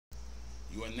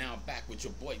You are now back with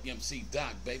your boy MC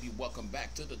Doc, baby. Welcome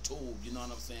back to the tube, you know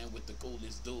what I'm saying, with the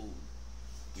coolest dude.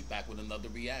 We back with another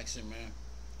reaction, man.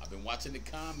 I've been watching the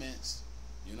comments,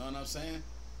 you know what I'm saying?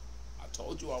 I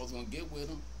told you I was gonna get with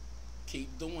them.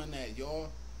 Keep doing that, y'all.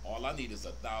 All I need is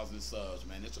 1,000 subs,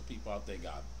 man. There's some people out there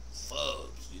got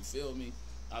subs, you feel me?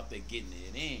 Out there getting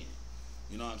it in.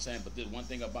 You know what I'm saying? But there's one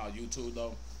thing about YouTube,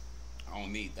 though. I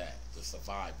don't need that to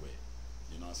survive with.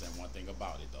 You know what I'm saying? One thing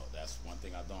about it, though. That's one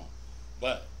thing I don't.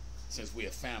 But since we're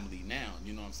a family now,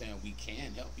 you know what I'm saying, we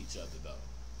can help each other, though.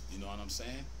 You know what I'm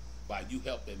saying? By you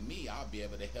helping me, I'll be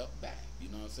able to help back. You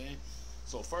know what I'm saying?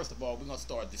 So first of all, we're going to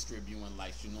start distributing,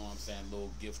 like, you know what I'm saying, little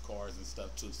gift cards and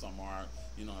stuff to some of our,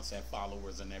 you know what I'm saying,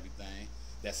 followers and everything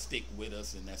that stick with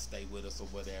us and that stay with us or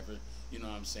whatever. You know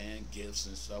what I'm saying? Gifts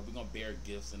and stuff. We're going to bear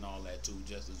gifts and all that, too,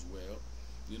 just as well.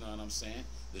 You know what I'm saying?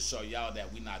 To show y'all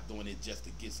that we're not doing it just to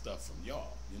get stuff from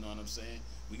y'all. You know what I'm saying?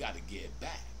 We got to get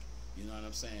back. You know what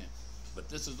I'm saying? But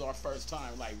this is our first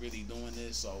time, like, really doing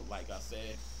this. So, like I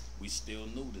said, we still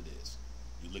new to this.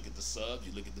 You look at the subs,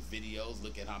 you look at the videos,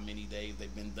 look at how many days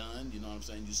they've been done. You know what I'm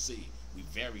saying? You see, we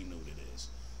very new to this.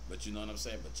 But you know what I'm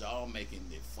saying? But y'all making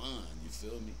it fun. You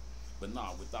feel me? But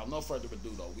nah, without no further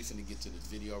ado, though, we finna get to this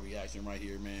video reaction right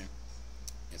here, man.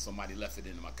 And somebody left it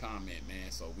in my comment,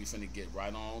 man. So we finna get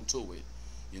right on to it.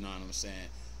 You know what I'm saying?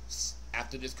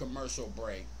 After this commercial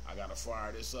break, I gotta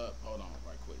fire this up. Hold on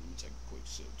right quick. Let me take a quick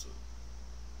sip too.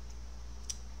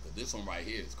 But this one right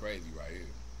here is crazy right here.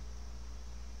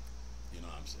 You know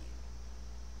what I'm saying?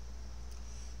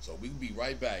 So we'll be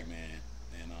right back, man.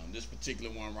 And this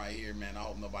particular one right here, man, I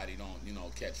hope nobody don't, you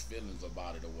know, catch feelings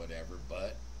about it or whatever.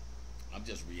 But I'm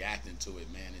just reacting to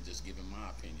it, man, and just giving my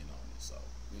opinion on it. So,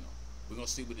 you know, we're gonna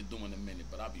see what it do in a minute.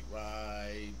 But I'll be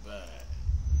right back.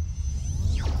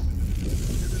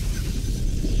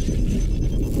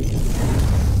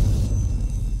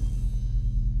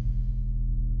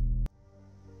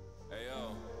 Hey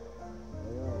yo,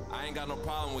 I ain't got no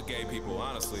problem with gay people,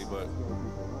 honestly, but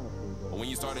when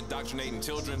you start indoctrinating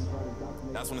children,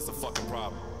 that's when it's a fucking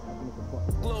problem.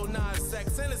 Lil Nas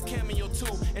and his cameo too.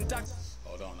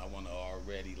 Hold on, I want to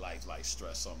already like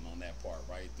stress something on that part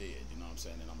right there. You know what I'm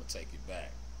saying? And I'm gonna take it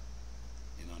back.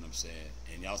 You know what I'm saying?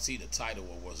 And y'all see the title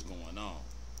of what's going on.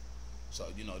 So,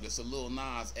 you know, this a Lil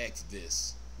Nas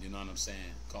diss, you know what I'm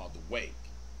saying, called Thewake.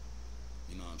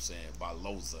 You know what I'm saying, by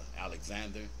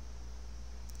Lozaalexander.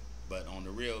 But on the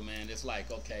real, man, it's like,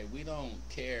 okay, we don't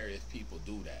care if people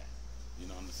do that. You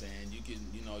know what I'm saying? You can,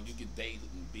 you know, you can date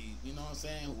and be, you know what I'm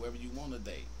saying, whoever you want to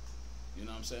date. You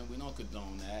know what I'm saying? We don't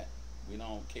condone that. We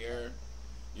don't care.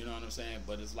 You know what I'm saying?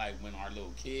 But it's like when our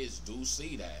little kids do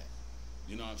see that,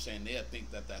 you know what I'm saying, they'll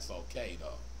think that that's okay,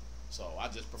 though. So I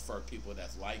just prefer people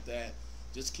that's like that.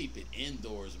 Just keep it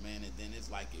indoors, man, and then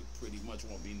it's like it pretty much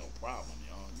won't be no problem,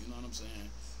 y'all. You know what I'm saying?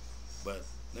 But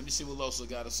let me see what Loza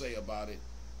got to say about it.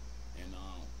 And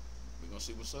we're going to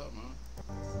see what's up, man.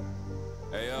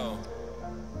 Hey yo,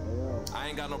 I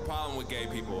ain't got no problem with gay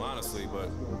people, honestly, but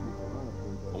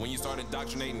when you start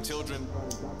indoctrinating children,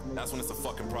 that's when it's a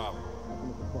fucking problem.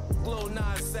 Lil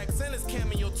Nas and his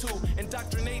cameo too.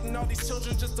 Indoctrinating all these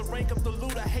children just to rank up the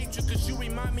loot. I hate you cause you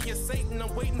remind me of Satan.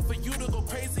 I'm waiting for you to go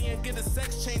crazy and get a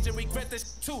sex change and regret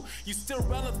this too. You still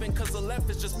relevant cause the left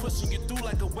is just pushing you through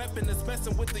like a weapon. It's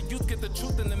messing with the youth, get the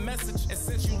truth and the message. And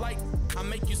since you like, I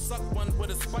make you suck one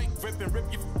with a spike grip and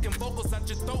rip your fucking vocals out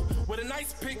your throat with a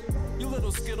nice pick. You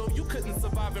little skittle, you couldn't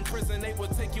survive in prison. They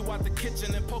would take you out the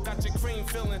kitchen and poke out your cream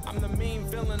filling. I'm the mean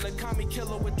villain, the commie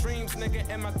killer with dreams, nigga.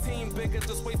 And my team bigger,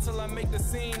 just wait till I make the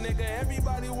scene, nigga.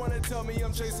 Everybody wanna tell me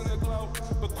I'm chasing the clout,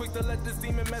 but quick to let this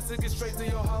demon message get straight to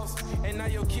your house. And now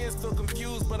your kids feel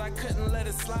confused, but I couldn't let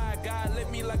it slide. God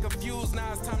lit me like a fuse,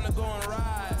 now it's time to go and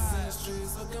ride. The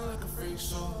streets looking like a freak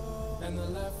show, and the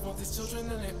left want these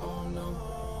children and they all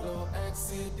know. Lil X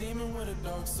see a demon with a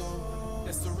dark soul.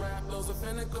 It's the rap, those are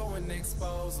finna go and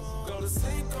expose. Go to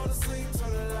sleep,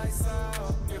 turn the lights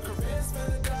out. Your career's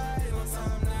finna die, ain't no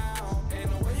time now.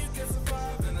 Ain't no way you can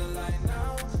survive in the light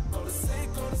now. Go to sleep,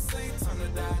 time to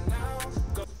die now.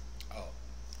 Go. Oh,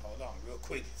 hold on real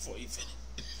quick before you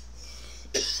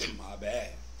finish. My bad.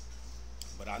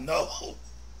 But I know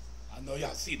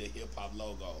y'all see the hip-hop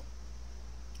logo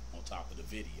on top of the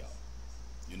video.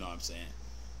 You know what I'm saying?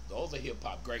 Those are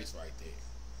hip-hop greats right there.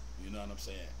 You know what I'm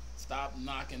saying? Stop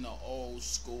knocking the old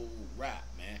school rap,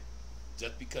 man.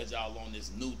 Just because y'all on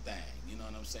this new thing. You know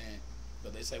what I'm saying?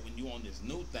 But they say when you on this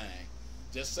new thing,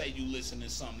 just say you listen to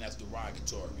something that's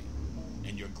derogatory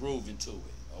and you're grooving to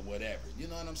it or whatever. You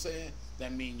know what I'm saying?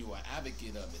 That means you're an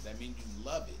advocate of it. That means you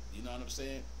love it. You know what I'm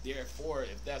saying? Therefore,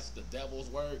 if that's the devil's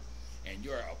work and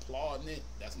you're applauding it,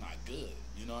 that's not good.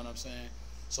 You know what I'm saying?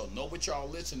 So know what y'all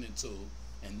listening to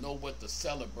and know what to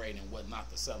celebrate and what not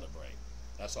to celebrate.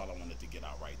 That's all I wanted to get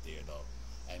out right there, though.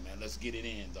 Hey, man, let's get it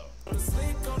in, though. Go to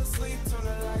sleep, turn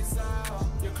the lights out.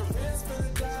 Your career's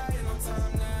finna die in no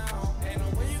time now. Ain't no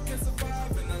way you can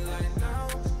survive in the light now.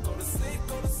 Go to sleep,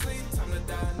 time to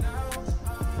die now.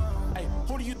 Hey,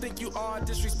 who do you think you are?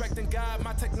 Disrespecting God.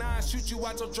 My Tech 9 shoot you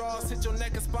out your drawers, hit your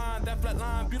neck and spine. That flat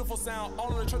line, beautiful sound.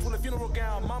 All in the church with a funeral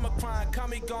gown. Mama crying,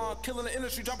 Kami gone, killing the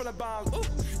industry, dropping the bombs. Ooh,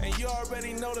 and you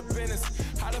already know the business.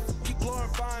 How the f you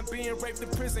glorifying being raped in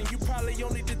prison? You probably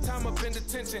only did time up in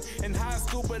detention in high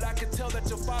school, but I could tell that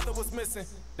your father was missing.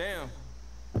 Damn.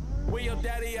 Where your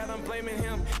daddy at? I'm blaming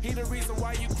him. He the reason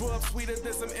why you grew up sweeter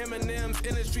than some M&M's.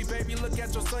 Industry, baby, look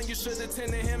at your son. You should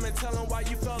attend to him and tell him why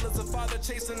you felt as a father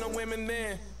chasing the women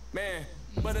then. Man,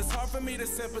 but it's hard for me to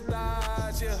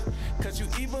sympathize, yeah. Cause you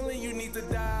evil and you need to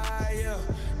die, yeah.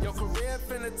 Your career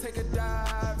finna take a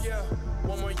dive, yeah.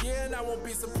 One more year and I won't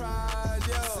be surprised,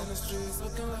 yeah. In the streets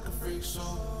looking like a freak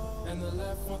show. And the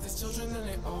left want these children and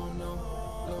they all know.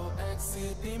 Lilnasx, see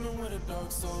a demon with a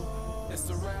dark soul. It's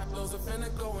the rap, Loza finna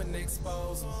go and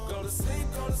expose. Go to sleep,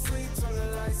 turn the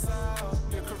lights out.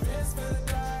 Your career's finna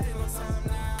die in no time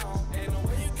now. Ain't no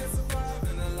way you can survive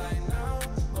in the light now.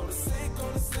 Go to sleep,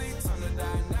 time to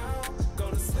die now. Go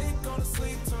to sleep,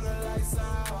 turn the lights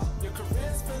out. Your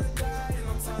career's finna die in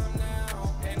no time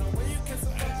now. Ain't no way you can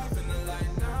survive in the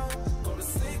light now. Go to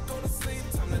sleep,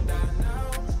 time to die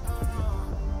now.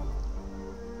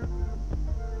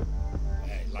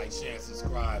 Like, share, and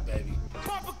subscribe, baby.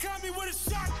 Papa caught me with a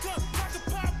shotgun, like a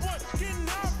pop one, getting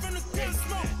out from the gun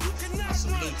smoke. You cannot I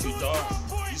salute you, dog.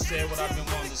 You said what I've been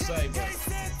wanting to say,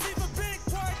 but